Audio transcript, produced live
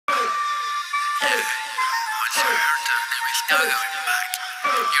Once you heard them, there is no going back.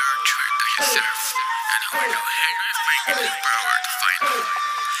 You're true to yourself, and you will do everything in your power to find them.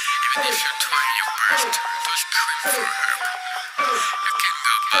 Even if you try your best to scream for help, you can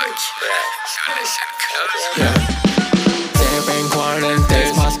go back. So listen closely. They've been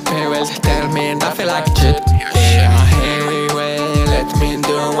quarantined, past periods tell me I feel like shit. Yeah, anyway, let me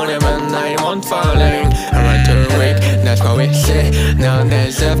do whatever I want falling. I'm right to weak, that's what we say. Now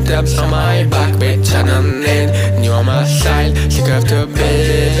there's zip-tips on my back, bitch, I don't need you on my side, sick of to be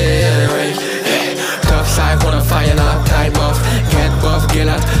weak. Tough side, wanna fire up, time off. Get buff, get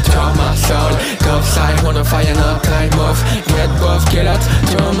out, draw my soul. Tough side, wanna fire up, time off. Get buff, get out,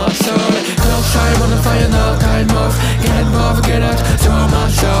 draw my soul. Tough side, wanna fire up, time off. Get buff, get out, draw my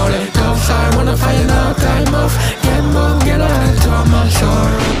soul. Tough side, wanna fire up, time off. Get buff, get out, draw my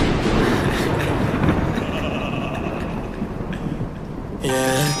soul.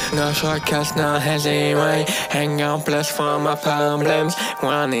 Yeah, no shortcuts, no hesitate way. Hang out plus for my problems.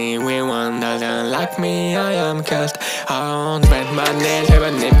 One everyone doesn't like me, I am cursed. I won't bend my knees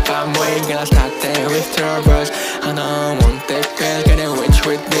even if I'm weak. Gonna start there with troubles. I don't want the girl, get a witch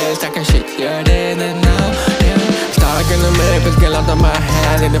with this. I can shit you didn't know, yeah. Stuck in the maple, get out of my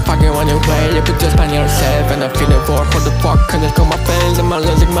head. In the fucking one you way, you could just find yourself. And I feel the war for the fuck, cause it's got my face. I'm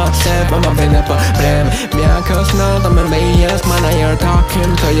losing myself, I'm a bit of a problem. Yeah, cause now I'm a mayor's man, you're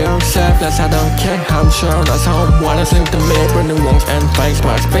talking to yourself, yes I don't care, I'm sure that's how what I think to me, burning walls and face,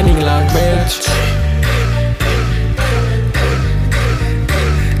 my spinning like bitch.